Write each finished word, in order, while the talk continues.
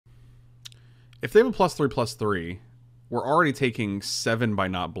If they have a +3/+3, we're already taking 7 by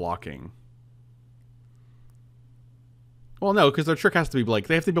not blocking. Well, no, because their trick has to be like,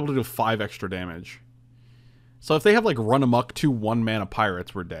 they have to be able to do 5 extra damage. So if they have like Run Amok 2 1-mana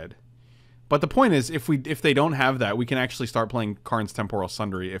pirates, we're dead. But the point is, if they don't have that, we can actually start playing Karn's Temporal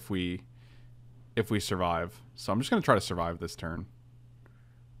Sundry if we survive. So I'm just gonna try to survive this turn.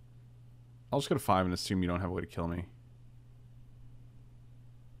 I'll just go to 5 and assume you don't have a way to kill me.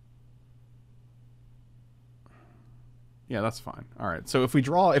 Yeah, that's fine. All right. So if we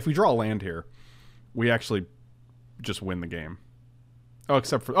draw a land here, we actually just win the game. Oh,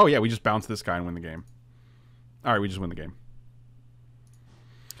 except for yeah, we just bounce this guy and win the game. All right, we just win the game.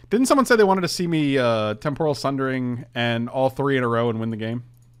 Didn't someone say they wanted to see me Temporal Sundering and all 3 in a row and win the game?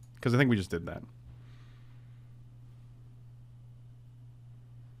 Because I think we just did that.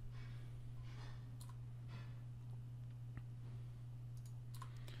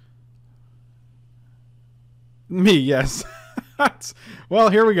 Me, yes. Well,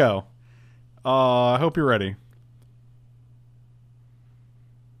 here we go. I hope you're ready.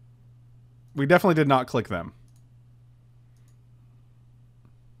 We definitely did not click them.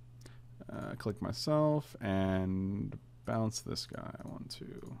 Click myself and bounce this guy. 1,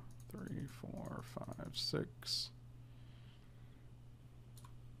 2, 3, 4, 5, 6.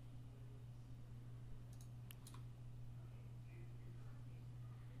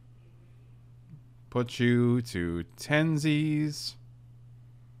 Put you to 10s.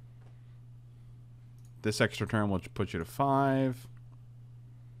 This extra turn will put you to 5.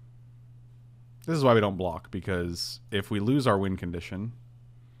 This is why we don't block, because if we lose our win condition,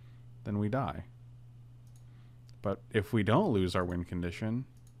 then we die. But if we don't lose our win condition,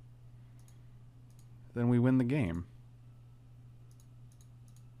 then we win the game.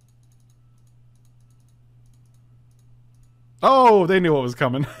 Oh, they knew what was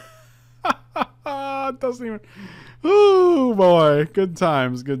coming. It doesn't even... Ooh, boy. Good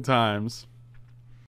times, good times.